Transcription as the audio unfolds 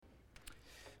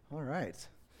All right.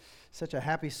 Such a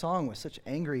happy song with such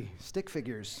angry stick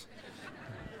figures.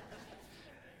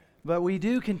 But we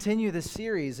do continue this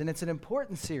series, and it's an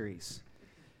important series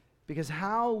because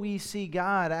how we see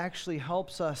God actually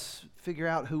helps us figure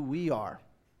out who we are.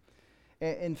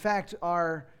 In fact,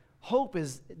 our hope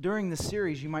is during this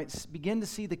series you might begin to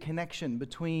see the connection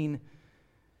between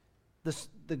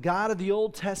the God of the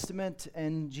Old Testament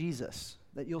and Jesus.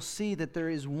 That you'll see that there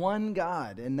is one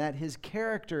God and that his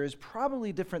character is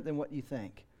probably different than what you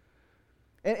think.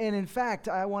 And in fact,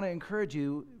 I want to encourage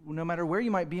you, no matter where you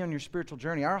might be on your spiritual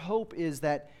journey, our hope is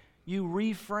that you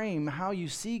reframe how you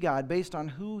see God based on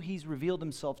who he's revealed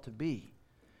himself to be.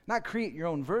 Not create your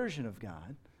own version of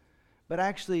God, but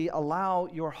actually allow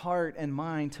your heart and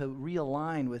mind to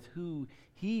realign with who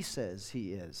he says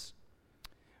he is.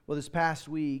 Well, this past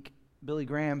week, Billy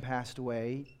Graham passed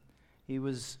away. He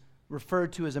was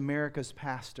referred to as America's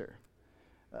pastor.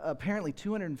 Apparently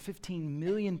 215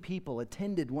 million people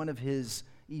attended one of his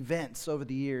events over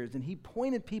the years, and he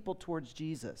pointed people towards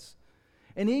Jesus.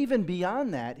 And even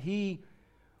beyond that, he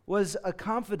was a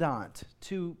confidant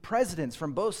to presidents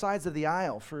from both sides of the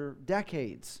aisle for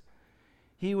decades.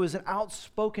 He was an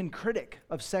outspoken critic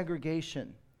of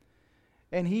segregation,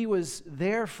 and he was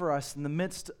there for us in the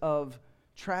midst of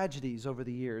tragedies over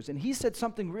the years. And he said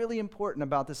something really important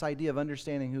about this idea of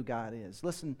understanding who God is.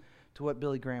 Listen to what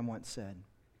Billy Graham once said.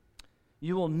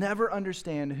 You will never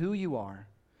understand who you are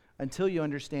until you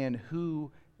understand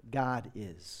who God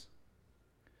is.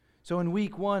 So in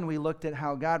week 1, we looked at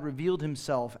how God revealed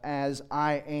himself as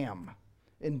I am.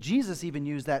 And Jesus even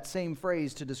used that same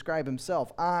phrase to describe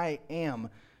himself. I am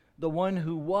the one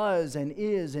who was and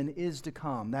is to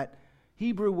come. That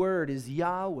Hebrew word is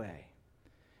Yahweh.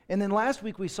 And then last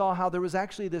week we saw how there was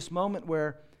actually this moment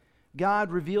where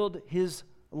God revealed his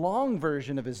long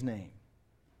version of his name.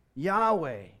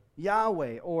 Yahweh,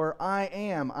 Yahweh, or I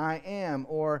am,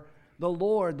 or the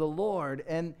Lord.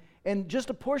 And just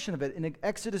a portion of it in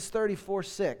Exodus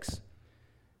 34:6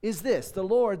 is this: the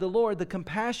Lord, the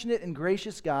compassionate and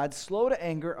gracious God, slow to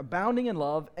anger, abounding in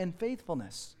love and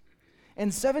faithfulness.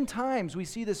 And 7 times we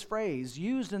see this phrase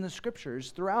used in the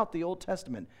scriptures throughout the Old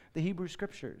Testament, the Hebrew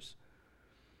scriptures.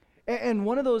 And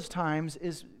one of those times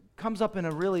comes up in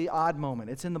a really odd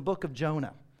moment. It's in the book of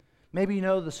Jonah. Maybe you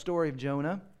know the story of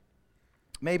Jonah.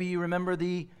 Maybe you remember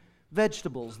the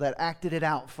vegetables that acted it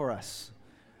out for us,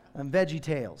 Veggie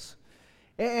Tales.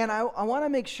 And I want to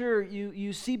make sure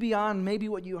you see beyond maybe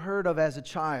what you heard of as a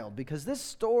child, because this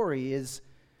story is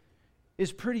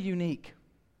pretty unique.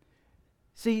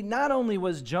 See, not only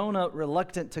was Jonah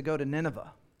reluctant to go to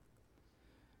Nineveh,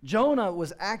 Jonah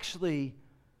was actually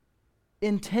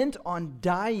intent on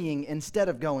dying instead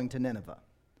of going to Nineveh.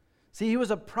 See, he was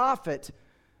a prophet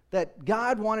that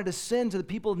God wanted to send to the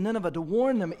people of Nineveh to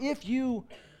warn them, if you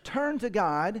turn to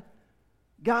God,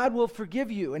 God will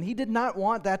forgive you. And he did not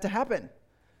want that to happen.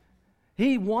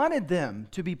 He wanted them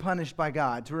to be punished by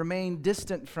God, to remain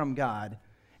distant from God.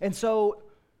 And so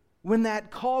when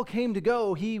that call came to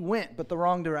go, he went, but the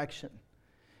wrong direction.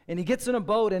 And he gets in a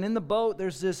boat, and in the boat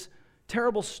there's this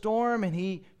terrible storm, and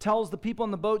he tells the people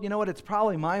in the boat, you know what, it's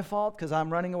probably my fault because I'm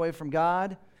running away from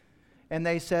God. And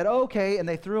they said, okay, and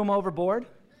they threw him overboard,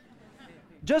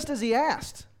 just as he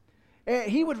asked.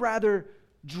 He would rather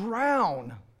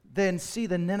drown than see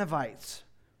the Ninevites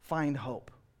find hope.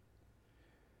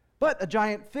 But a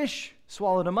giant fish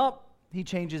swallowed him up. He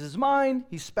changes his mind.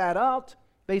 He spat out,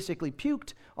 basically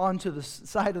puked onto the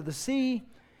side of the sea,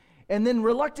 and then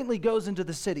reluctantly goes into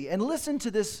the city. And listen to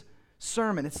this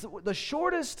sermon. It's the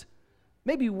shortest,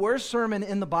 maybe worst sermon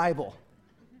in the Bible.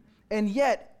 And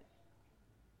yet,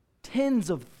 tens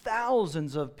of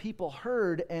thousands of people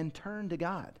heard and turned to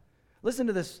God. Listen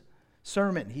to this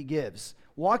sermon he gives.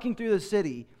 Walking through the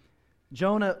city,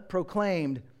 Jonah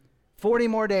proclaimed, 40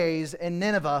 more days and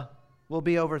Nineveh will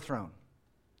be overthrown.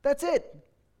 That's it.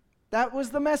 That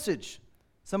was the message.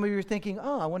 Some of you are thinking,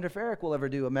 oh, I wonder if Eric will ever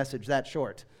do a message that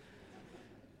short.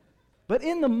 But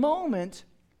in the moment,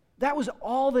 that was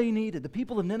all they needed. The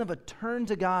people of Nineveh turned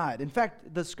to God. In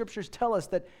fact, the scriptures tell us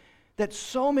that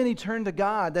so many turned to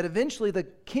God that eventually the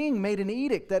king made an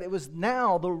edict that it was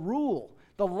now the rule,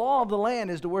 the law of the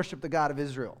land is to worship the God of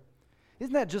Israel.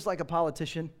 Isn't that just like a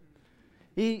politician?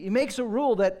 He makes a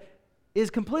rule that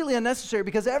is completely unnecessary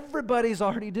because everybody's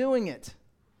already doing it.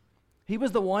 He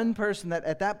was the one person that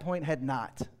at that point had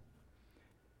not.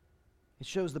 It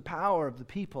shows the power of the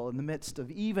people in the midst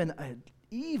of even an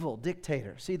evil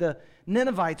dictator. See, the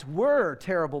Ninevites were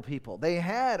terrible people. They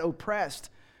had oppressed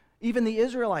even the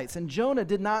Israelites, and Jonah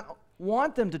did not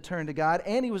want them to turn to God,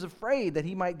 and he was afraid that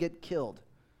he might get killed.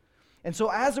 And so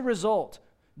as a result,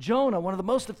 Jonah, one of the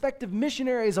most effective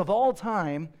missionaries of all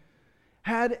time,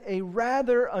 had a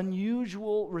rather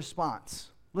unusual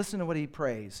response. Listen to what he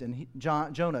prays in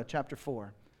Jonah chapter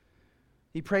 4.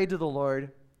 He prayed to the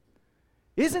Lord,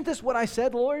 "Isn't this what I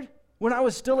said, Lord, when I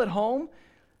was still at home?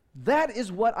 That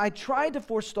is what I tried to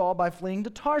forestall by fleeing to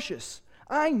Tarshish.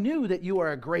 I knew that you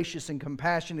are a gracious and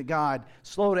compassionate God,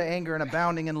 slow to anger and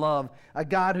abounding in love, a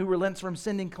God who relents from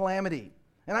sending calamity.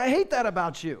 And I hate that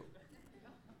about you."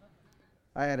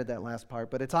 I added that last part,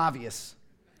 but it's obvious.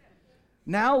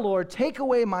 "Now, Lord, take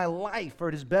away my life, for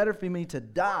it is better for me to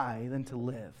die than to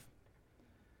live."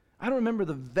 I don't remember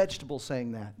the vegetable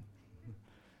saying that.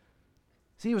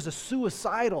 See, he was a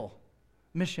suicidal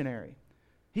missionary.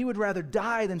 He would rather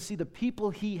die than see the people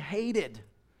he hated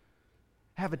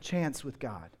have a chance with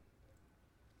God.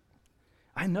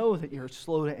 I know that you're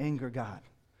slow to anger, God.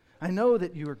 I know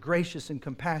that you are gracious and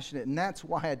compassionate, and that's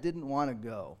why I didn't want to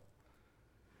go.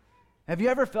 Have you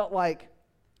ever felt like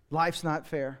life's not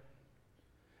fair?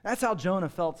 That's how Jonah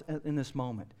felt in this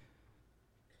moment.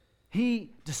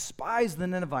 He despised the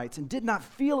Ninevites and did not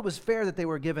feel it was fair that they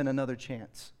were given another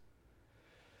chance.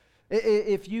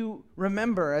 If you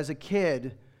remember as a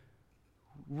kid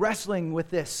wrestling with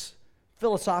this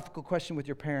philosophical question with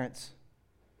your parents,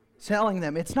 telling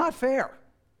them it's not fair.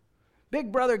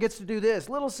 Big brother gets to do this,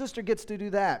 little sister gets to do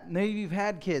that. Maybe you've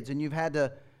had kids and you've had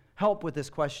to help with this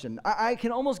question. I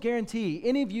can almost guarantee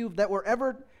any of you that were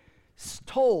ever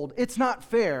told it's not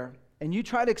fair and you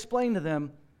try to explain to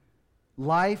them,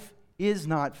 life is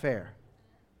not fair.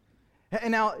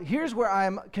 And now, here's where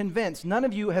I'm convinced none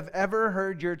of you have ever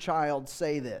heard your child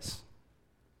say this.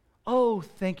 "Oh,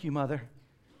 thank you, Mother.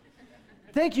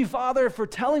 Thank you, Father, for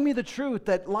telling me the truth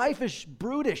that life is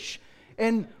brutish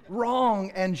and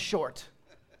wrong and short."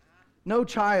 No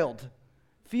child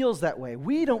feels that way.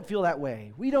 We don't feel that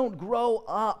way. We don't grow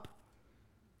up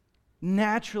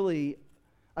naturally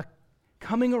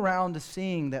coming around to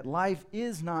seeing that life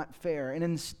is not fair. And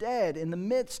instead, in the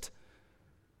midst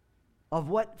of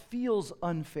what feels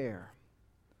unfair,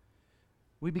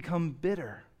 we become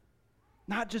bitter,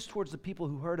 not just towards the people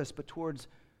who hurt us, but towards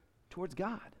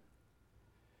God.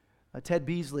 Ted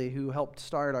Beasley, who helped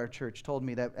start our church, told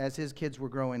me that as his kids were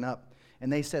growing up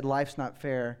and they said life's not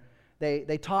fair,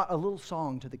 they taught a little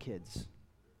song to the kids.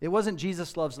 It wasn't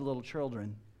Jesus loves the little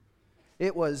children.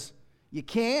 It was, "You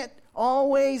can't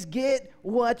always get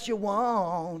what you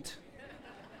want."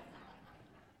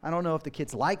 I don't know if the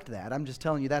kids liked that. I'm just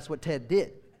telling you that's what Ted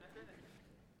did.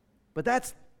 But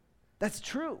that's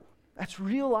true. That's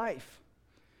real life.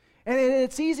 And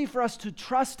it's easy for us to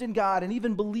trust in God and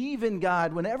even believe in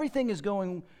God when everything is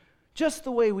going just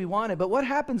the way we want it. But what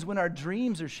happens when our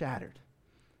dreams are shattered?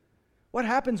 What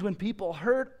happens when people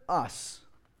hurt us?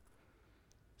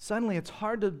 Suddenly it's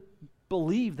hard to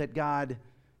believe that God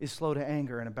is slow to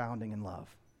anger and abounding in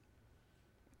love.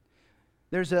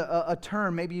 There's a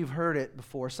term, maybe you've heard it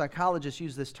before. Psychologists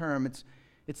use this term.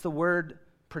 It's the word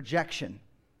projection.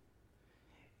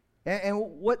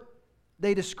 And what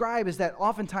they describe is that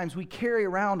oftentimes we carry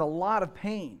around a lot of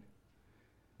pain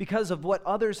because of what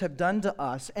others have done to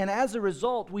us. And as a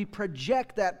result, we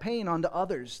project that pain onto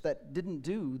others that didn't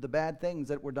do the bad things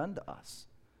that were done to us.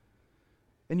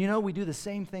 And you know, we do the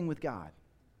same thing with God.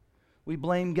 We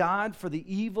blame God for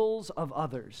the evils of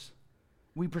others.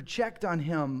 We project on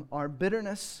Him our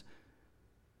bitterness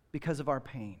because of our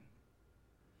pain.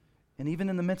 And even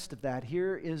in the midst of that,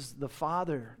 here is the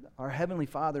Father, our Heavenly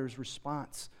Father's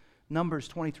response. Numbers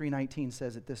 23:19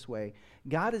 says it this way: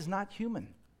 "God is not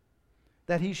human,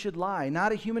 that He should lie,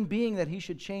 not a human being that He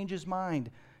should change His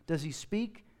mind. Does He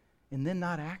speak and then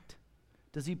not act?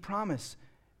 Does He promise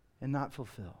and not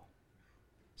fulfill?"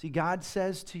 See, God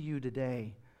says to you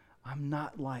today, I'm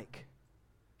not like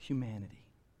humanity.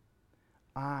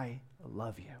 I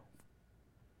love you.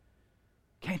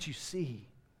 Can't you see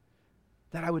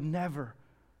that I would never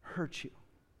hurt you?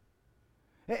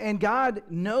 And God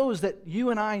knows that you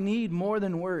and I need more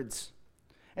than words.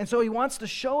 And so He wants to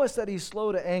show us that He's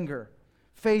slow to anger,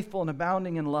 faithful and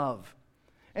abounding in love.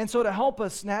 And so to help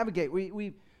us navigate,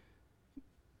 we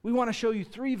want to show you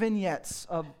 3 vignettes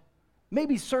of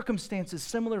maybe circumstances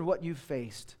similar to what you've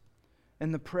faced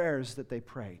and the prayers that they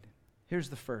prayed. Here's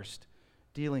the first,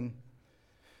 dealing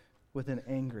with an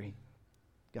angry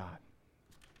God.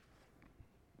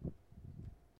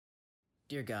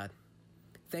 Dear God,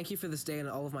 thank you for this day and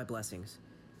all of my blessings.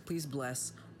 Please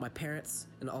bless my parents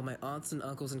and all my aunts and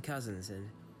uncles and cousins. And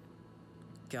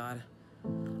God,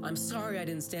 I'm sorry I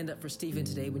didn't stand up for Stephen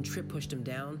today when Tripp pushed him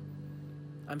down.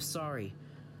 I'm sorry.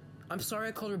 I'm sorry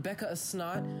I called Rebecca a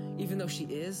snot, even though she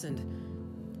is.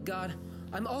 And God,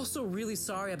 I'm also really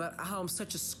sorry about how I'm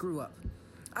such a screw-up.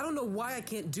 I don't know why I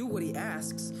can't do what he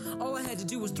asks. All I had to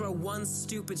do was throw one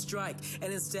stupid strike,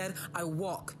 and instead I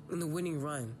walk in the winning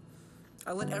run.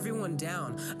 I let everyone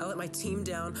down. I let my team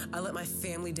down. I let my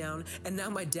family down. And now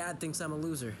my dad thinks I'm a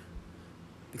loser.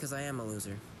 Because I am a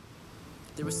loser.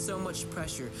 There was so much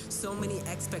pressure, so many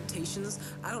expectations.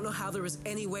 I don't know how there was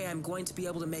any way I'm going to be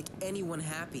able to make anyone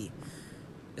happy.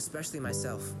 Especially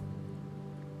myself.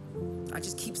 I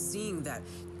just keep seeing that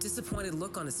disappointed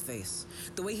look on his face.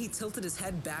 The way he tilted his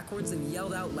head backwards and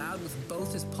yelled out loud with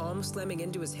both his palms slamming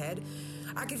into his head.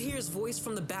 I could hear his voice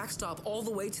from the backstop all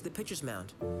the way to the pitcher's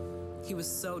mound. He was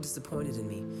so disappointed in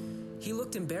me. He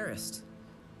looked embarrassed.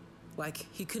 Like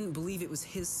he couldn't believe it was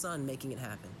his son making it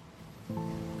happen.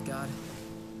 God,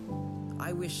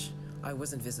 I wish I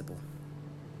wasn't visible.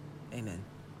 Amen.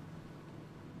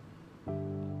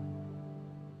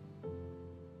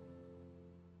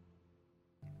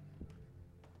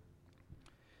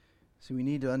 See, we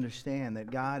need to understand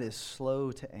that God is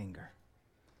slow to anger.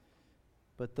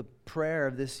 But the prayer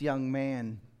of this young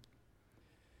man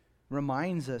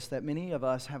reminds us that many of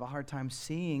us have a hard time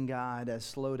seeing God as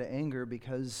slow to anger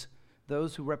because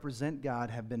those who represent God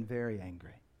have been very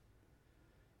angry.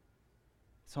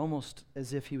 It's almost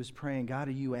as if he was praying, God,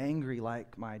 are you angry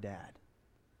like my dad?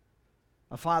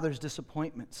 A father's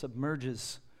disappointment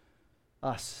submerges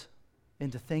us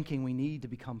into thinking we need to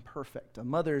become perfect. A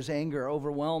mother's anger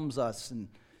overwhelms us and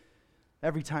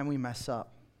every time we mess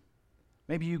up.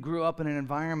 Maybe you grew up in an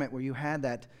environment where you had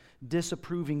that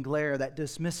disapproving glare, that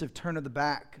dismissive turn of the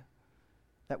back,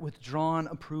 that withdrawn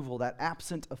approval, that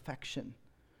absent affection,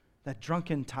 that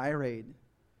drunken tirade,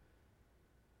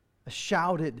 a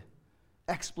shouted,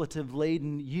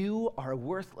 expletive-laden, you are a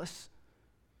worthless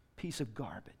piece of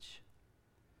garbage.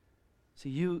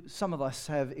 See, some of us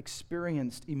have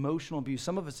experienced emotional abuse.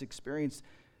 Some of us experienced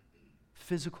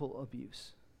physical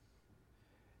abuse.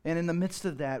 And in the midst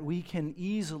of that, we can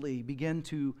easily begin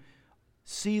to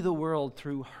see the world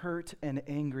through hurt and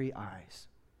angry eyes.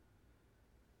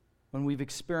 When we've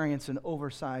experienced an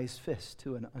oversized fist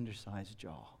to an undersized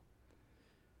jaw,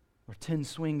 or 10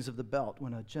 swings of the belt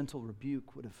when a gentle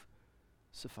rebuke would have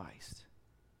sufficed.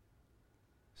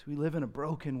 So we live in a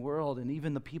broken world, and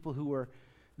even the people who are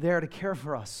there to care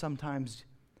for us sometimes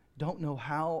don't know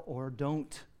how or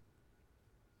don't.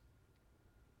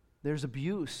 There's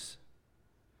abuse.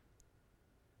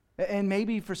 And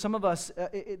maybe for some of us,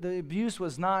 the abuse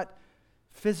was not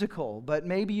physical, but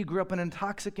maybe you grew up in a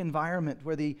toxic environment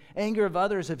where the anger of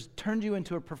others has turned you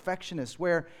into a perfectionist,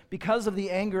 where because of the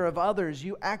anger of others,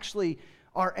 you actually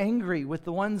are angry with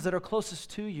the ones that are closest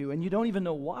to you, and you don't even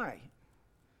know why.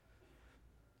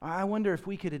 I wonder if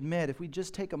we could admit, if we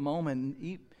just take a moment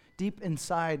and deep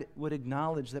inside would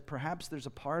acknowledge that perhaps there's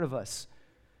a part of us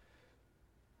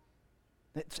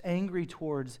that's angry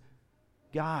towards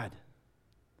God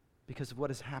because of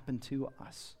what has happened to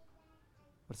us,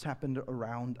 what's happened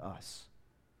around us.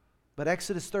 But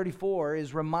Exodus 34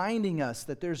 is reminding us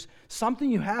that there's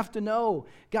something you have to know.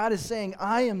 God is saying,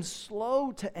 I am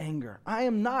slow to anger. I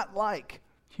am not like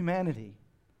humanity.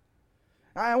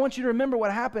 I want you to remember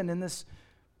what happened in this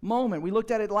moment. We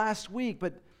looked at it last week,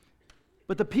 but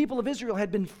the people of Israel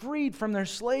had been freed from their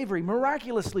slavery,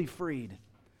 miraculously freed.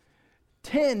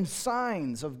 10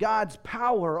 signs of God's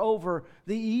power over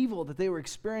the evil that they were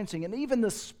experiencing, and even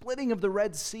the splitting of the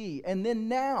Red Sea. And then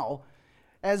now,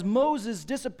 as Moses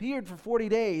disappeared for 40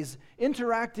 days,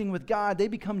 interacting with God, they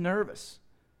become nervous.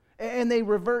 And they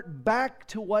revert back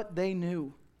to what they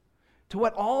knew, to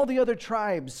what all the other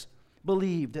tribes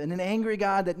believed, and an angry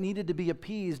God that needed to be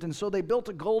appeased. And so they built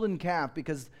a golden calf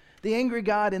because the angry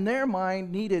God in their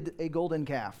mind needed a golden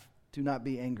calf to not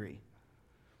be angry.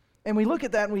 And we look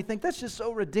at that and we think that's just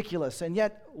so ridiculous. And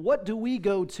yet, what do we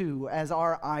go to as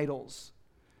our idols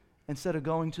instead of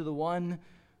going to the one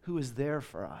who is there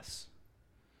for us?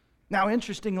 Now,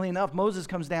 interestingly enough, Moses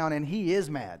comes down and he is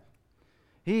mad.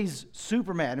 He's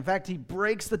super mad. In fact, he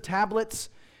breaks the tablets,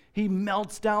 he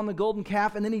melts down the golden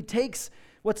calf, and then he takes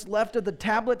what's left of the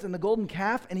tablets and the golden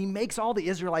calf and he makes all the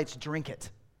Israelites drink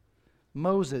it.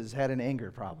 Moses had an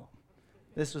anger problem.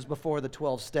 This was before the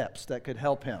 12 steps that could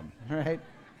help him, right?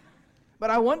 But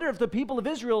I wonder if the people of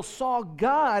Israel saw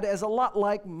God as a lot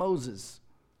like Moses,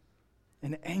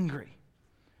 and angry,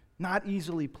 not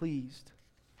easily pleased.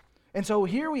 And so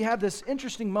here we have this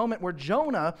interesting moment where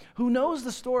Jonah, who knows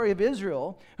the story of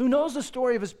Israel, who knows the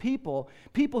story of his people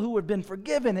who have been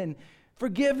forgiven and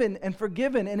forgiven and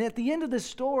forgiven, and at the end of this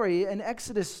story in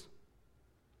Exodus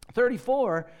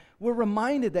 34, we're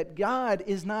reminded that God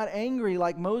is not angry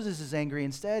like Moses is angry.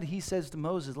 Instead, he says to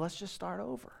Moses, let's just start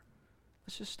over.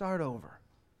 Let's just start over.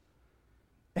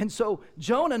 And so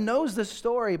Jonah knows this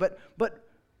story, but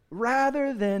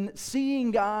rather than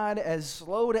seeing God as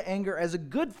slow to anger as a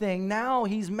good thing, now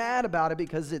he's mad about it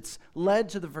because it's led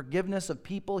to the forgiveness of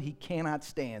people he cannot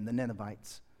stand, the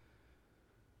Ninevites.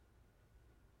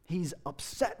 He's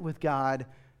upset with God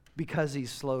because he's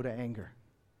slow to anger,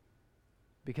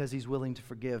 because he's willing to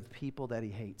forgive people that he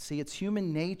hates. See, it's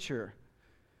human nature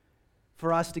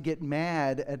for us to get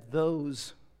mad at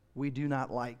those we do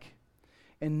not like.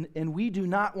 And we do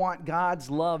not want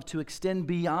God's love to extend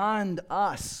beyond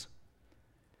us,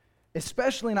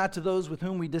 especially not to those with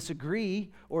whom we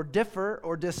disagree or differ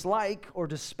or dislike or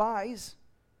despise.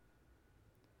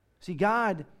 See,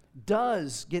 God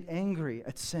does get angry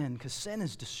at sin because sin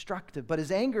is destructive, but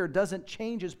his anger doesn't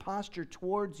change his posture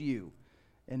towards you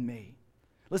and me.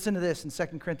 Listen to this in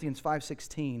 2 Corinthians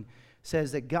 5:16.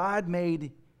 Says that God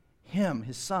made him,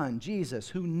 his son, Jesus,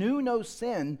 who knew no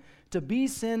sin, to be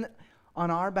sin on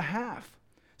our behalf,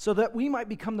 so that we might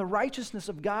become the righteousness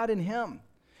of God in him.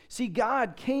 See,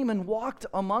 God came and walked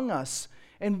among us,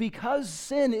 and because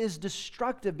sin is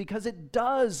destructive, because it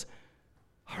does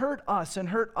hurt us and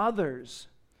hurt others,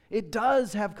 it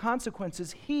does have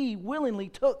consequences, he willingly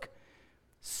took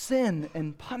sin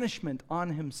and punishment on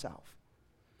himself.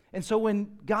 And so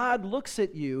when God looks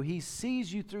at you, he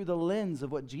sees you through the lens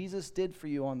of what Jesus did for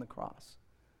you on the cross.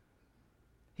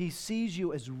 He sees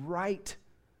you as right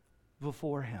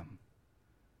before him.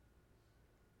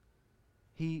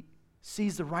 He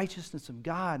sees the righteousness of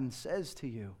God and says to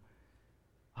you,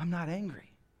 I'm not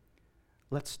angry.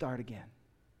 Let's start again.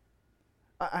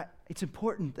 It's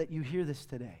important that you hear this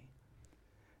today.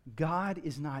 God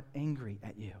is not angry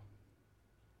at you.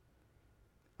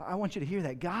 I want you to hear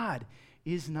that. God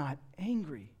is not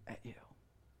angry at you.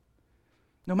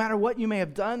 No matter what you may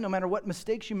have done, no matter what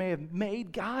mistakes you may have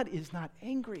made, God is not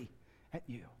angry at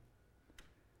you.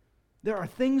 There are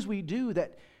things we do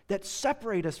that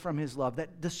separate us from his love,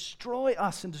 that destroy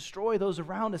us and destroy those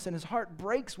around us, and his heart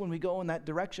breaks when we go in that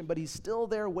direction, but he's still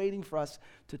there waiting for us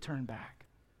to turn back.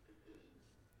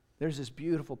 There's this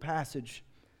beautiful passage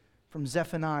from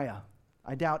Zephaniah.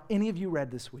 I doubt any of you read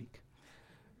this week,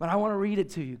 but I want to read it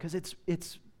to you because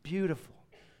it's beautiful.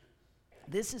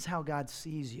 This is how God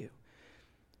sees you.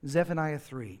 Zephaniah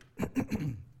 3.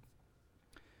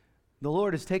 The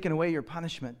Lord has taken away your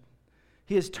punishment.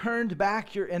 He has turned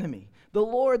back your enemy. The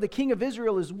Lord, the King of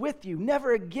Israel, is with you.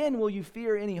 Never again will you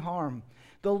fear any harm.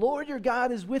 The Lord your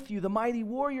God is with you, the mighty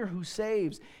warrior who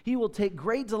saves. He will take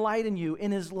great delight in you.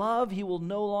 In his love, he will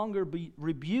no longer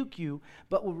rebuke you,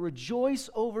 but will rejoice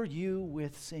over you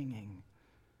with singing.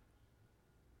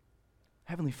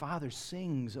 Heavenly Father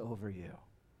sings over you.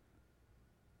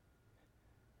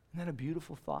 Isn't that a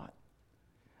beautiful thought?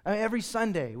 I mean, every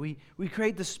Sunday, we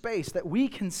create the space that we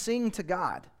can sing to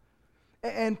God.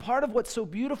 And part of what's so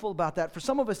beautiful about that, for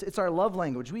some of us, it's our love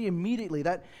language. We immediately,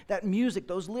 that music,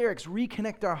 those lyrics,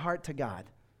 reconnect our heart to God.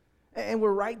 And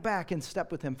we're right back in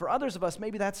step with him. For others of us,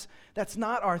 maybe that's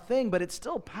not our thing, but it's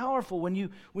still powerful when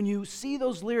you see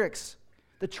those lyrics.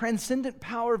 The transcendent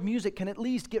power of music can at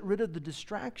least get rid of the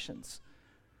distractions.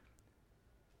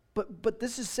 But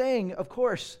this is saying, of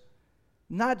course,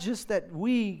 not just that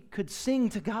we could sing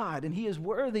to God and he is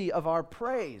worthy of our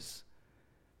praise,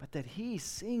 but that he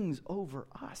sings over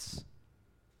us.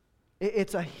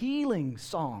 It's a healing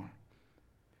song.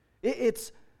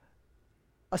 It's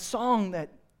a song that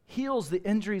heals the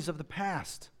injuries of the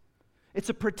past. It's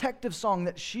a protective song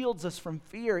that shields us from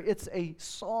fear. It's a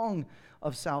song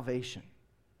of salvation.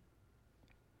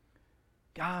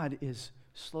 God is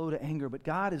slow to anger, but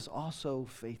God is also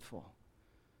faithful.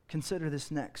 Consider this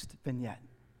next vignette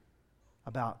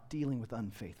about dealing with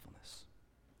unfaithfulness.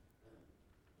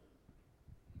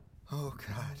 Oh,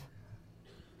 God.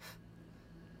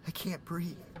 I can't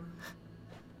breathe.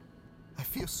 I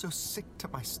feel so sick to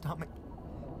my stomach.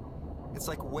 It's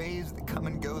like waves that come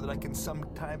and go that I can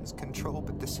sometimes control,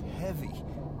 but this heavy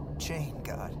chain,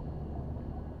 God,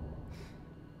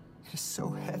 it is so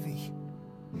heavy,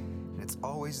 and it's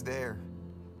always there,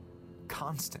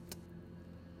 constant.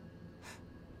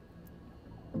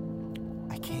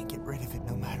 I can't get rid of it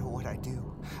no matter what I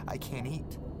do. I can't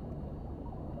eat.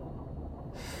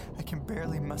 I can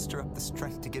barely muster up the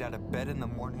strength to get out of bed in the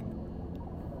morning,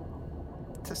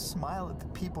 to smile at the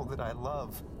people that I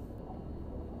love.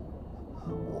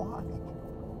 Why?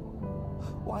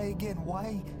 Why again?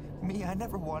 Why me? I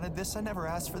never wanted this. I never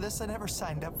asked for this. I never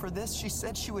signed up for this. She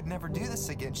said she would never do this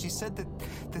again. She said that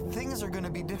things are going to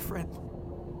be different.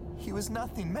 He was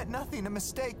nothing, meant nothing, a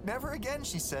mistake. Never again,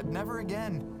 she said, never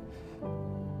again.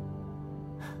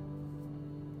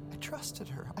 I trusted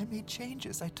her. I made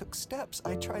changes. I took steps.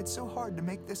 I tried so hard to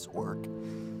make this work.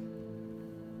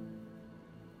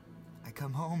 I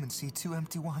come home and see 2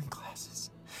 empty wine glasses.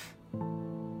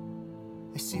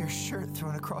 I see her shirt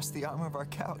thrown across the arm of our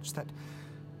couch, that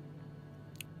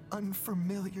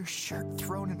unfamiliar shirt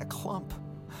thrown in a clump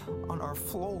on our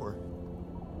floor.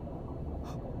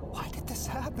 Why did this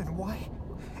happen? Why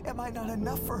am I not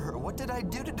enough for her? What did I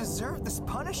do to deserve this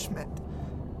punishment?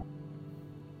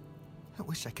 I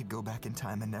wish I could go back in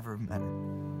time and never have met her.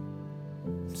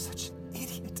 I'm such an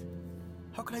idiot.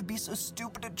 How could I be so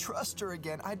stupid to trust her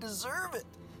again? I deserve it.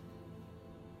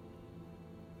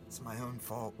 It's my own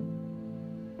fault.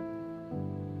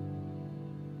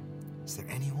 Is there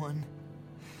anyone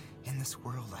in this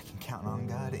world I can count on,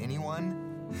 God?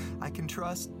 Anyone I can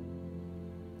trust?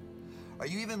 Are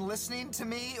you even listening to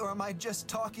me, or am I just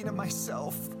talking to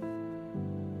myself?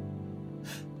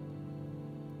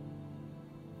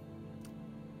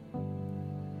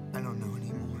 I don't know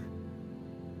anymore.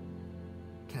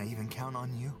 Can I even count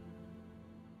on you?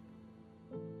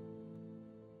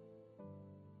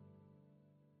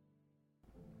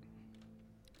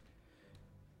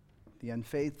 The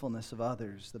unfaithfulness of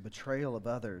others, the betrayal of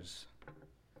others,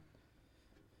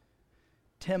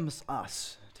 tempts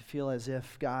us to feel as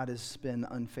if God has been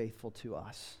unfaithful to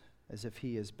us, as if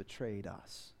he has betrayed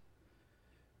us.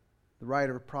 The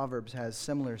writer of Proverbs has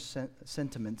similar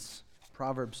sentiments.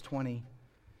 Proverbs 20,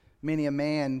 many a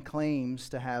man claims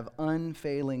to have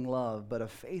unfailing love, but a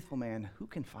faithful man who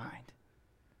can find?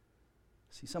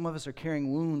 See, some of us are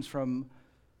carrying wounds from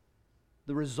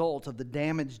the result of the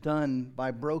damage done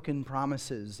by broken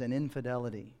promises and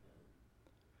infidelity.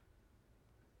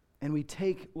 And we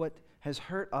take what has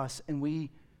hurt us and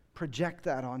we project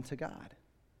that onto God.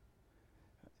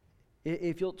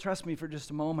 If you'll trust me for just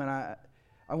a moment,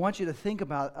 I want you to think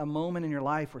about a moment in your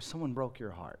life where someone broke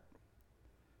your heart.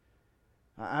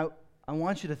 I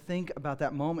want you to think about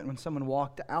that moment when someone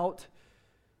walked out,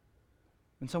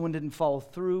 when someone didn't follow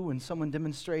through, when someone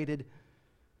demonstrated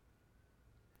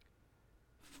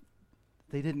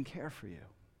they didn't care for you.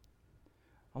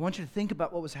 I want you to think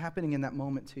about what was happening in that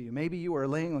moment to you. Maybe you were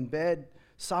laying on bed,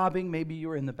 sobbing. Maybe you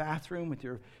were in the bathroom with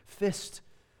your fist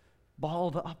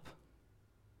balled up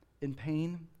in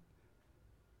pain.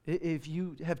 If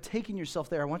you have taken yourself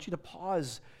there, I want you to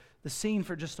pause the scene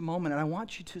for just a moment, and I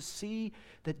want you to see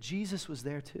that Jesus was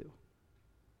there too.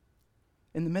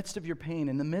 In the midst of your pain,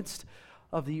 in the midst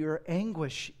of your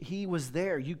anguish, he was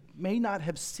there. You may not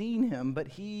have seen him, but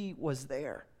he was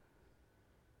there.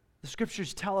 The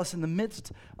scriptures tell us in the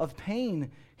midst of pain,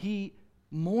 he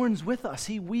mourns with us.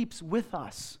 He weeps with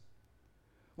us.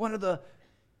 One of the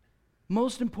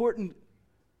most important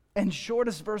and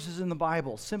shortest verses in the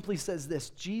Bible simply says this: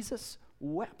 Jesus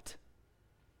wept.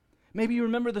 Maybe you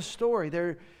remember the story.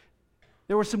 There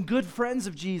were some good friends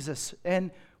of Jesus,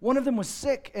 and one of them was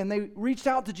sick, and they reached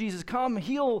out to Jesus, "Come,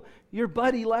 heal your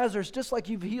buddy Lazarus, just like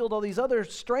you've healed all these other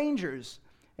strangers."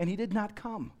 And he did not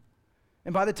come.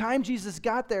 And by the time Jesus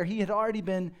got there, he had already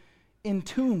been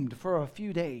entombed for a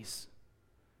few days.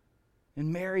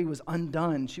 And Mary was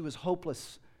undone. She was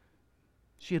hopeless.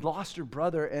 She had lost her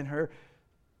brother, and her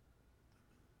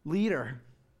leader,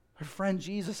 her friend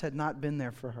Jesus, had not been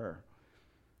there for her.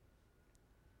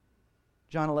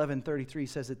 John 11:33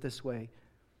 says it this way: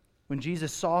 when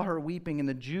Jesus saw her weeping, and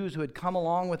the Jews who had come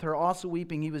along with her also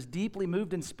weeping, he was deeply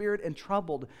moved in spirit and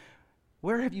troubled.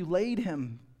 "Where have you laid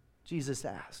him?" Jesus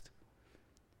asked.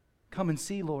 "Come and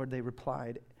see, Lord," they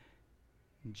replied.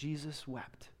 And Jesus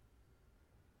wept.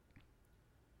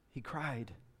 He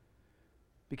cried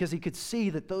because he could see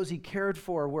that those he cared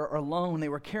for were alone. They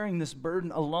were carrying this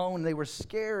burden alone. They were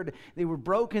scared. They were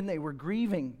broken. They were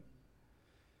grieving.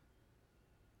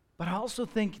 But I also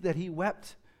think that he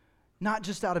wept not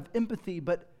just out of empathy,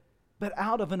 but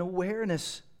out of an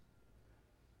awareness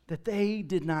that they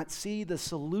did not see the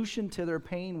solution to their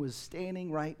pain was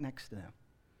standing right next to them.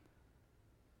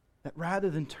 That rather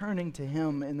than turning to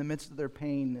him in the midst of their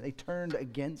pain, they turned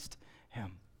against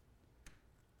him.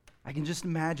 I can just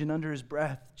imagine under his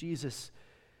breath, Jesus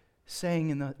saying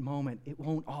in that moment, "It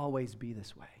won't always be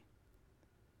this way.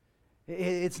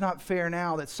 It's not fair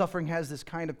now that suffering has this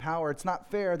kind of power. It's not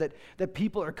fair that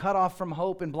people are cut off from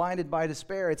hope and blinded by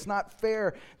despair. It's not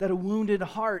fair that a wounded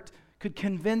heart could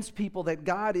convince people that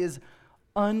God is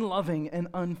unloving and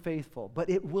unfaithful. But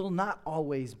it will not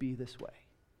always be this way."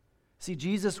 See,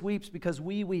 Jesus weeps because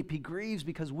we weep. He grieves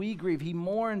because we grieve. He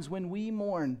mourns when we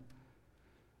mourn.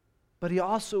 But he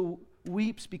also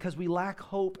weeps because we lack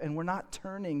hope and we're not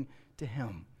turning to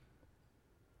him.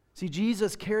 See,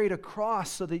 Jesus carried a cross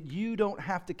so that you don't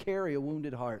have to carry a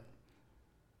wounded heart.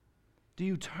 Do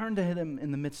you turn to him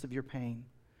in the midst of your pain?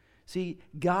 See,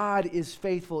 God is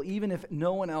faithful even if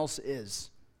no one else is.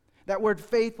 That word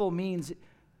faithful means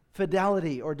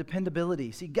fidelity or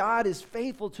dependability. See, God is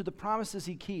faithful to the promises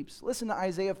he keeps. Listen to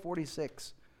Isaiah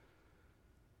 46.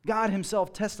 God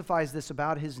himself testifies this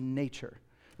about his nature.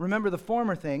 Remember the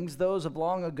former things, those of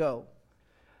long ago.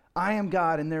 I am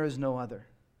God and there is no other.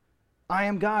 I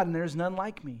am God and there is none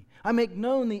like me. I make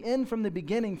known the end from the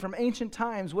beginning, from ancient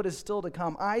times what is still to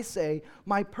come. I say,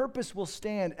 my purpose will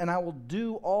stand and I will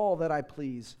do all that I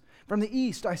please. From the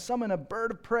east I summon a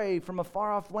bird of prey, from a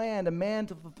far-off land a man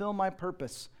to fulfill my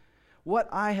purpose. What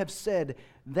I have said,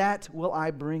 that will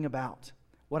I bring about.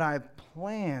 What I have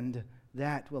planned,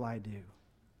 that will I do.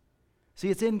 See,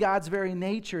 it's in God's very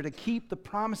nature to keep the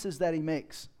promises that he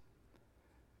makes.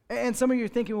 And some of you are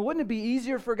thinking, well, wouldn't it be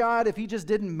easier for God if he just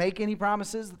didn't make any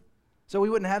promises so we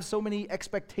wouldn't have so many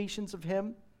expectations of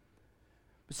him?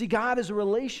 But see, God is a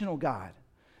relational God.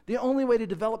 The only way to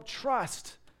develop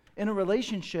trust in a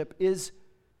relationship is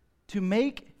to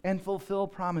make and fulfill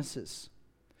promises.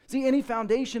 See, any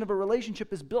foundation of a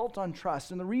relationship is built on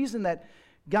trust. And the reason that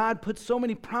God puts so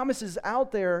many promises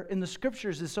out there in the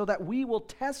scriptures is so that we will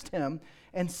test him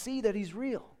and see that he's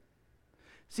real.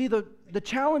 See, the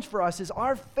challenge for us is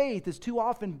our faith is too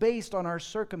often based on our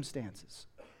circumstances.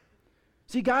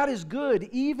 See, God is good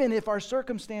even if our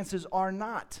circumstances are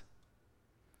not.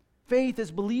 Faith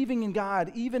is believing in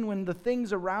God even when the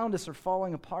things around us are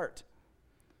falling apart.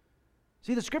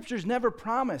 See, the scriptures never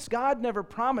promise. God never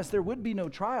promised there would be no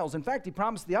trials. In fact, he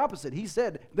promised the opposite. He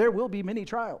said there will be many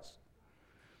trials.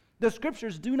 The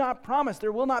scriptures do not promise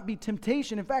there will not be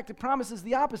temptation. In fact, it promises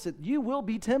the opposite. You will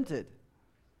be tempted.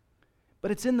 But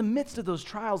it's in the midst of those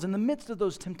trials, in the midst of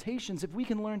those temptations, if we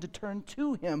can learn to turn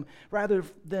to him rather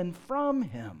than from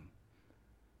him,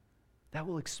 that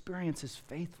will experience his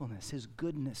faithfulness, his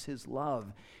goodness, his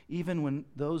love, even when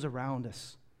those around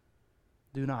us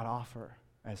do not offer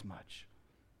as much.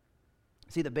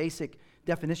 See, the basic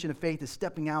definition of faith is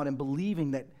stepping out and believing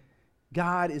that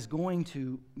God is going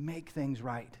to make things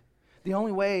right. The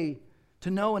only way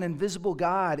to know an invisible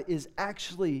God is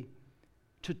actually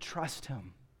to trust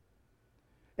him.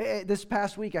 This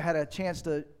past week, I had a chance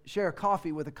to share a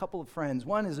coffee with a couple of friends.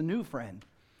 One is a new friend.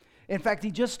 In fact, he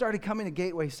just started coming to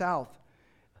Gateway South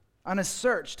on a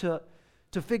search to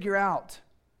figure out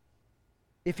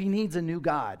if he needs a new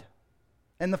God.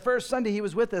 And the first Sunday he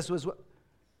was with us was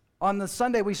on the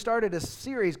Sunday we started a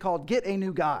series called Get a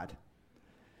New God.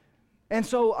 And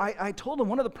so I told him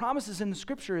one of the promises in the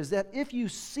scripture is that if you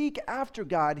seek after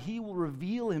God, he will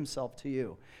reveal himself to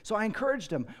you. So I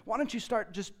encouraged him, why don't you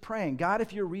start just praying, God,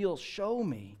 if you're real, show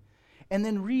me. And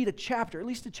then read a chapter, at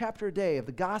least a chapter a day of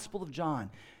the Gospel of John.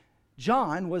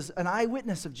 John was an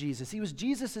eyewitness of Jesus. He was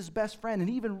Jesus' best friend, and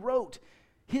he even wrote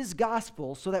his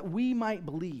gospel so that we might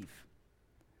believe.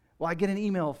 Well, I get an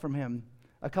email from him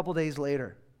a couple days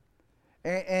later.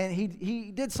 And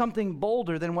he did something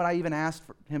bolder than what I even asked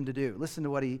for him to do. Listen to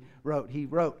what he wrote. He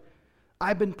wrote,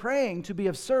 I've been praying to be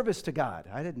of service to God.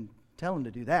 I didn't tell him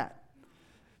to do that,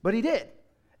 but he did.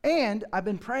 And I've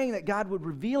been praying that God would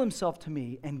reveal himself to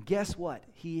me, and guess what?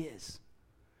 He is.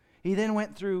 He then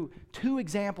went through 2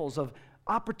 examples of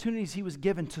opportunities he was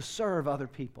given to serve other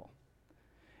people.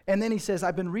 And then he says,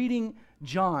 I've been reading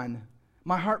John.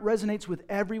 My heart resonates with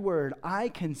every word. I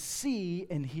can see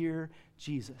and hear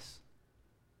Jesus.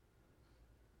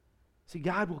 See,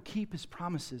 God will keep his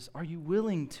promises. Are you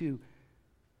willing to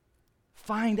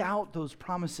find out those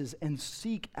promises and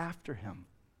seek after him?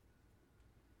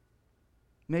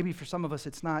 Maybe for some of us,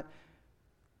 it's not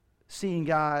seeing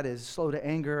God as slow to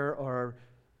anger or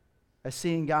as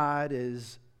seeing God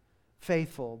as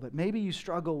faithful, but maybe you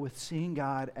struggle with seeing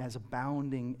God as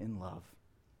abounding in love.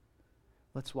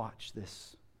 Let's watch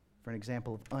this for an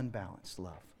example of unbalanced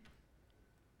love.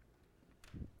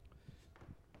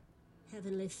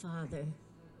 Heavenly Father,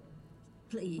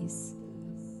 please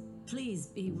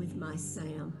be with my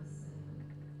Sam.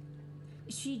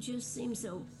 She just seems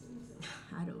so,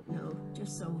 I don't know,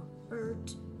 just so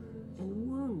hurt and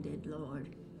wounded, Lord.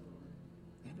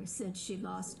 Ever since she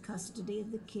lost custody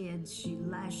of the kids, she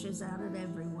lashes out at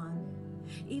everyone.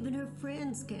 Even her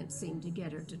friends can't seem to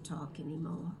get her to talk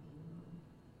anymore.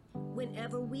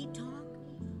 Whenever we talk,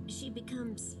 she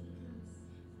becomes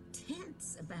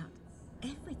tense about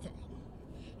everything.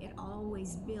 It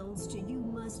always builds to, you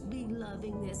must be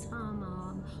loving this, huh,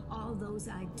 Mom? All those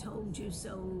I told you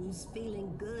so's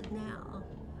feeling good now.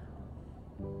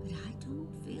 But I don't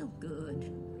feel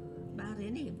good about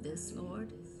any of this,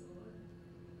 Lord.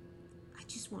 I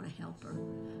just want to help her.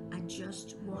 I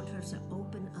just want her to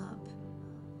open up.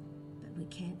 But we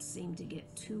can't seem to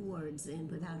get 2 words in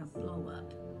without a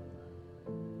blow-up.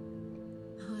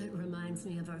 Oh, it reminds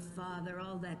me of her father,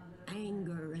 all that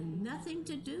anger and nothing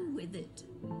to do with it.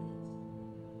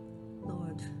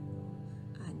 Lord,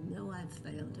 I know I've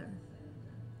failed her.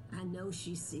 I know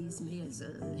she sees me as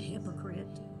a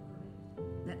hypocrite,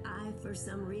 that I, for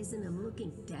some reason, am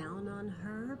looking down on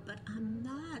her, but I'm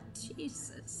not,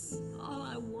 Jesus. All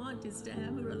I want is to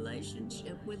have a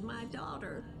relationship with my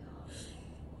daughter.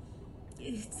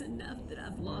 It's enough that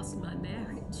I've lost my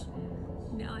marriage.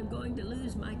 Now I'm going to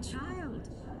lose my child.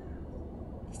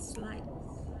 It's like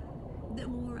the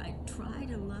more I try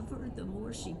to love her, the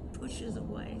more she pushes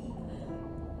away.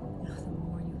 The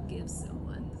more you give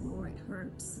someone, the more it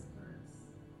hurts.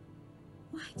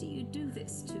 Why do you do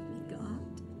this to me,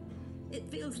 God? It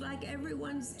feels like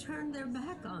everyone's turned their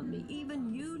back on me,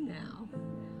 even you now.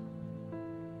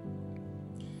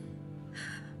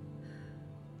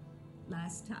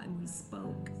 Last time we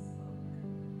spoke,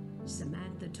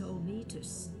 Samantha told me to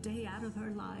stay out of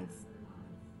her life.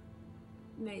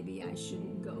 Maybe I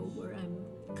shouldn't go where I'm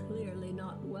clearly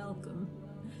not welcome.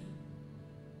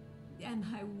 Am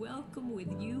I welcome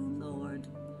with you, Lord?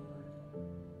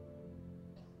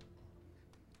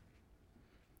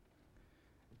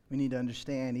 We need to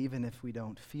understand, even if we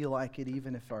don't feel like it,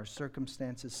 even if our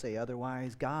circumstances say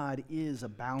otherwise, God is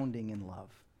abounding in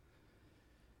love.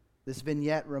 This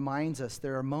vignette reminds us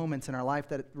there are moments in our life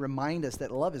that remind us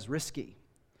that love is risky.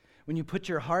 When you put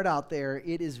your heart out there,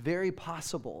 it is very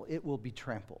possible it will be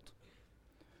trampled.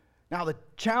 Now, the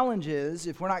challenge is,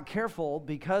 if we're not careful,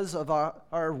 because of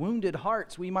our wounded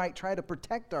hearts, we might try to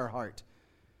protect our heart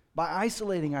by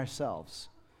isolating ourselves.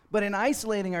 But in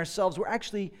isolating ourselves, we're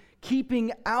actually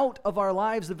keeping out of our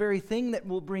lives the very thing that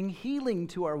will bring healing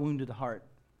to our wounded heart,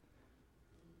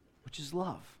 which is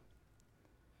love.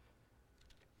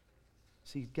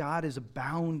 See, God is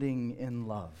abounding in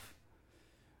love,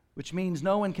 which means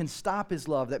no one can stop his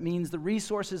love. That means the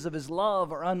resources of his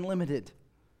love are unlimited.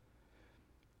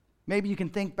 Maybe you can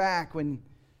think back when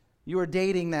you were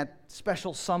dating that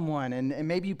special someone, and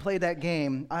maybe you played that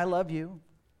game, I love you.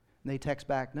 And they text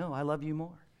back, no, I love you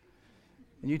more.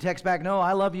 And you text back, no,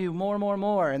 I love you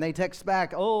more. And they text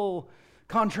back, oh,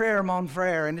 contraire, mon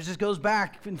frère. And it just goes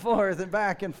back and forth and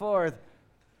back and forth.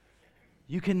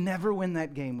 You can never win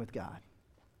that game with God.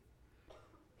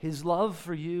 His love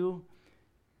for you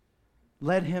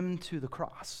led him to the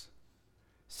cross,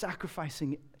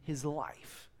 sacrificing his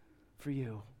life for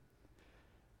you.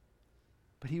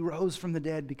 But he rose from the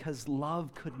dead because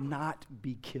love could not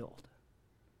be killed.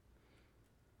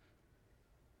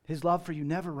 His love for you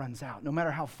never runs out. No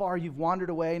matter how far you've wandered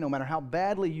away, no matter how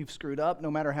badly you've screwed up, no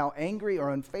matter how angry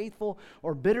or unfaithful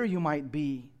or bitter you might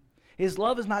be, his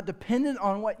love is not dependent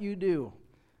on what you do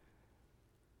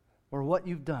or what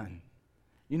you've done.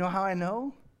 You know how I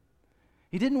know?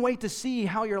 He didn't wait to see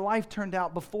how your life turned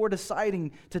out before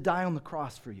deciding to die on the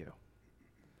cross for you.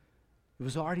 It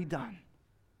was already done.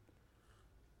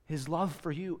 His love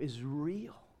for you is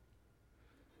real.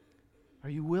 Are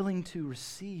you willing to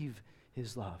receive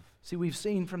his love? See, we've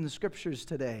seen from the scriptures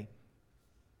today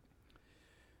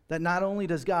that not only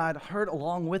does God hurt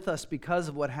along with us because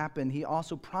of what happened, he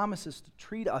also promises to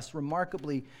treat us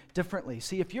remarkably differently.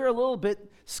 See, if you're a little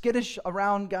bit skittish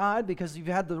around God because you've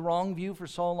had the wrong view for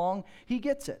so long, he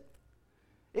gets it.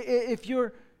 If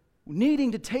you're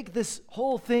needing to take this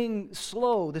whole thing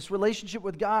slow, this relationship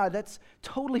with God, that's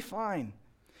totally fine.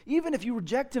 Even if you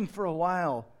reject him for a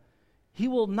while, he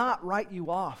will not write you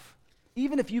off.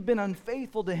 Even if you've been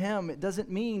unfaithful to him, it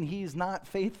doesn't mean he's not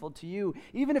faithful to you.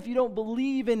 Even if you don't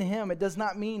believe in him, it does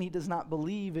not mean he does not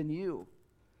believe in you.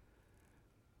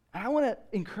 And I want to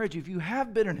encourage you, if you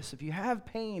have bitterness, if you have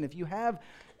pain, if you have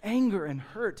anger and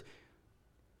hurt,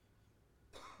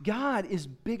 God is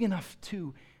big enough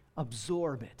to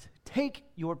absorb it. Take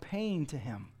your pain to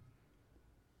him.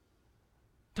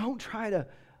 Don't try to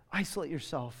isolate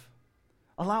yourself.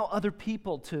 Allow other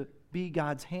people to be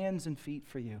God's hands and feet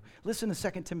for you. Listen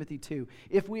to 2 Timothy 2.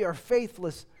 If we are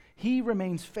faithless, he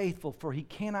remains faithful, for he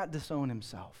cannot disown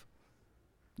himself.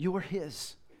 You are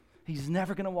his. He's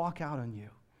never going to walk out on you.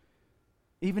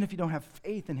 Even if you don't have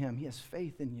faith in him, he has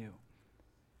faith in you.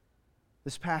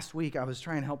 This past week, I was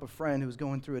trying to help a friend who was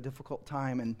going through a difficult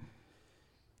time, and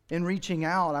in reaching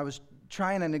out, I was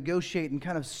trying to negotiate and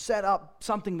kind of set up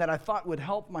something that I thought would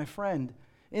help my friend.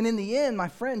 And in the end, my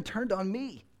friend turned on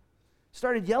me,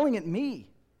 started yelling at me.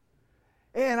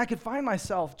 And I could find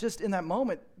myself just in that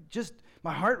moment, just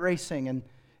my heart racing and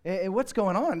what's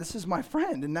going on? This is my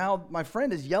friend, and now my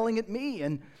friend is yelling at me.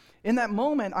 And in that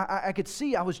moment, I could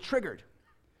see I was triggered.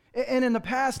 And in the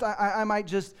past, I might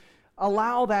just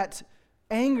allow that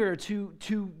anger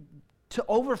to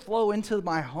overflow into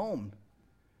my home,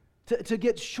 to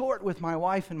get short with my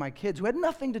wife and my kids who had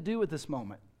nothing to do with this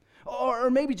moment. Or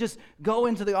maybe just go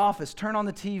into the office, turn on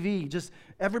the TV, just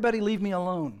everybody leave me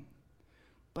alone.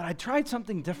 But I tried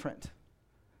something different.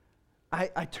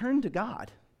 I turned to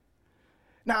God.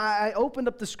 Now, I opened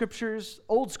up the scriptures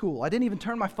old school. I didn't even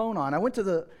turn my phone on. I went to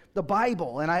the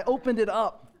Bible, and I opened it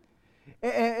up.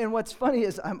 And what's funny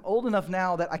is I'm old enough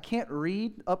now that I can't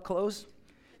read up close.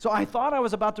 So I thought I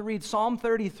was about to read Psalm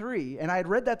 33, and I had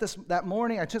read that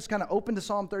morning. I just kind of opened to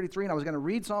Psalm 33, and I was going to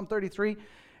read Psalm 33.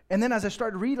 And then as I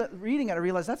started reading it, I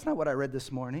realized that's not what I read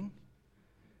this morning.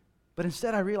 But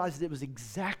instead, I realized it was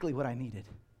exactly what I needed.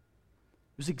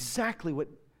 It was exactly what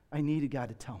I needed God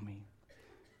to tell me.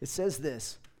 It says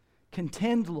this,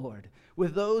 "Contend, Lord,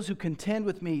 with those who contend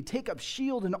with me. Take up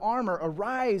shield and armor.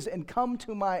 Arise and come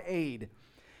to my aid.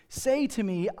 Say to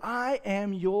me, I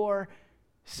am your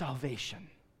salvation."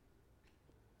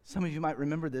 Some of you might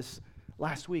remember this.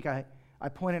 Last week, I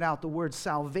pointed out the word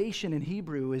salvation in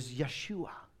Hebrew is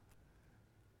Yeshua.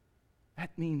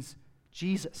 That means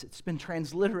Jesus. It's been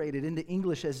transliterated into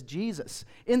English as Jesus.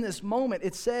 In this moment,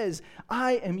 it says,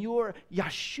 I am your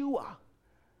Yeshua.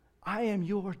 I am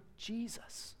your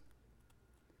Jesus.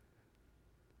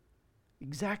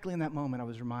 Exactly in that moment, I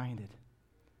was reminded,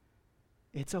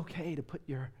 it's okay to put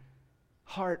your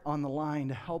heart on the line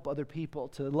to help other people,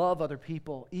 to love other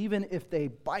people, even if they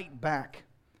bite back.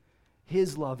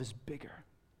 His love is bigger.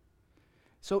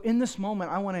 So in this moment,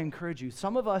 I want to encourage you.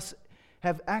 Some of us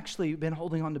have actually been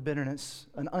holding on to bitterness,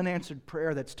 an unanswered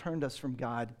prayer that's turned us from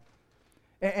God.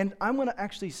 And I'm going to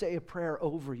actually say a prayer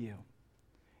over you.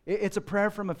 It's a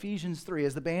prayer from Ephesians 3.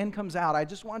 As the band comes out, I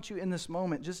just want you in this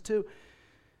moment just to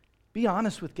be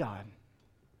honest with God.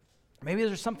 Maybe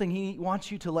there's something He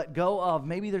wants you to let go of.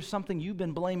 Maybe there's something you've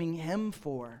been blaming Him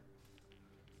for.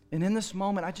 And in this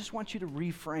moment, I just want you to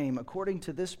reframe according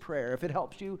to this prayer. If it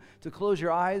helps you to close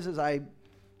your eyes as I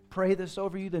pray this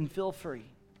over you, then feel free.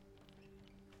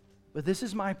 But this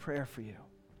is my prayer for you.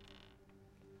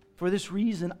 For this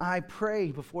reason, I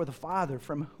pray before the Father,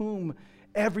 from whom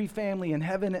every family in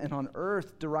heaven and on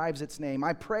earth derives its name.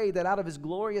 I pray that out of His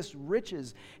glorious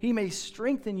riches, He may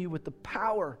strengthen you with the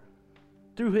power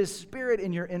through His Spirit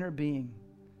in your inner being,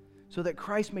 so that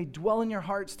Christ may dwell in your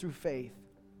hearts through faith.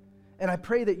 And I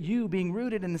pray that you, being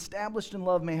rooted and established in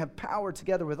love, may have power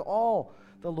together with all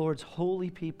the Lord's holy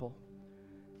people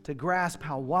to grasp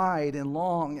how wide and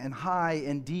long and high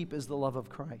and deep is the love of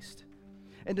Christ,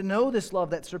 and to know this love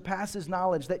that surpasses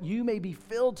knowledge, that you may be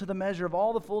filled to the measure of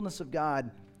all the fullness of God.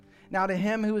 Now to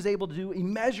Him who is able to do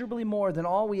immeasurably more than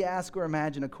all we ask or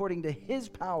imagine, according to His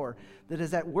power that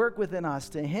is at work within us,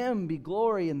 to Him be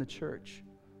glory in the church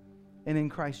and in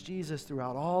Christ Jesus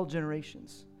throughout all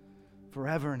generations,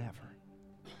 forever and ever.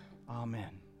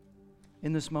 Amen.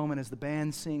 In this moment, as the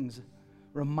band sings,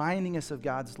 reminding us of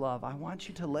God's love, I want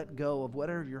you to let go of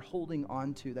whatever you're holding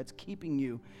on to that's keeping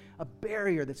you, a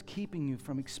barrier that's keeping you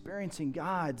from experiencing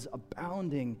God's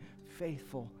abounding,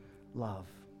 faithful love.